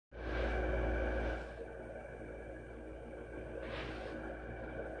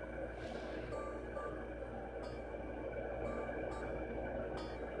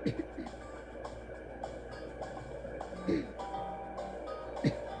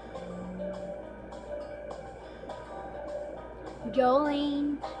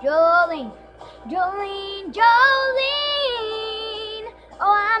Jolene, Jolene, Jolene, Jolene.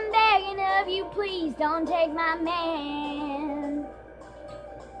 Oh, I'm begging of you, please don't take my man.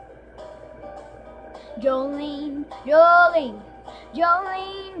 Jolene, Jolene,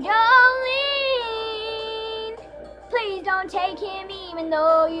 Jolene, Jolene. Please don't take him even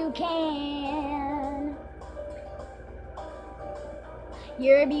though you can.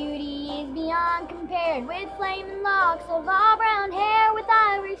 Your beauty is beyond compared, with flaming locks of all brown hair, with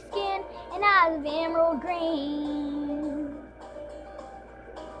ivory skin and eyes of emerald green.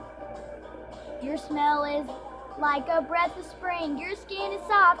 Your smell is like a breath of spring, your skin is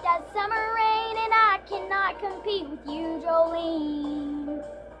soft as summer rain, and I cannot compete with you, Jolene.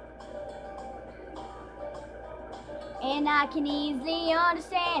 And I can easily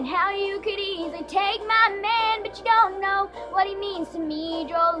understand how you could easily take my man, but you don't know what he means to me,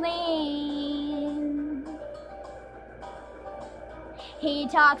 Jolene. He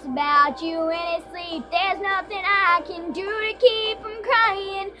talks about you in his sleep, there's nothing I can do to keep from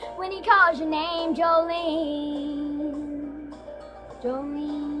crying when he calls your name, Jolene.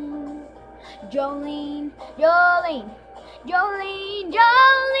 Jolene, Jolene, Jolene, Jolene,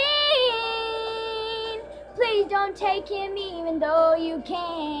 Jolene. Please don't take him even though you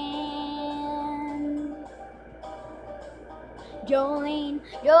can. Jolene,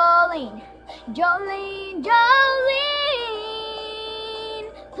 Jolene, Jolene, Jolene.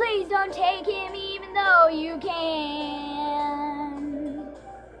 Please don't take him even though you can.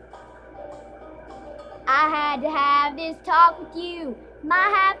 I had to have this talk with you. My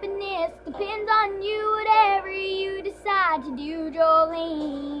happiness depends on you, whatever you decide to do,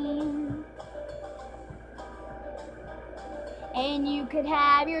 Jolene. And you could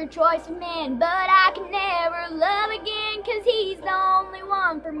have your choice of men, but I can never love again, 'cause he's the only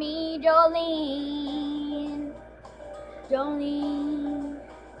one for me, Jolene. Jolene,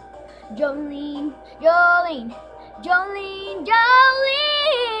 Jolene, Jolene, Jolene,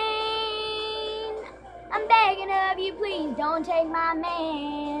 Jolene. I'm begging of you, please don't take my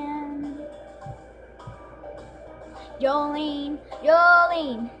man. Jolene,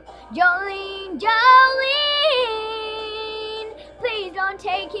 Jolene, Jolene, Jolene. Please don't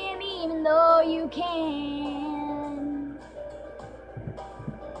take him even though you can.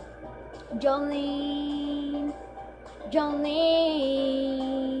 Jolene, Jolene.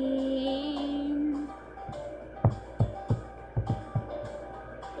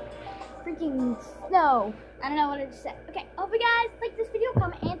 Freaking snow. I don't know what to say. Okay, hope you guys like this video,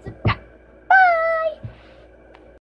 comment, and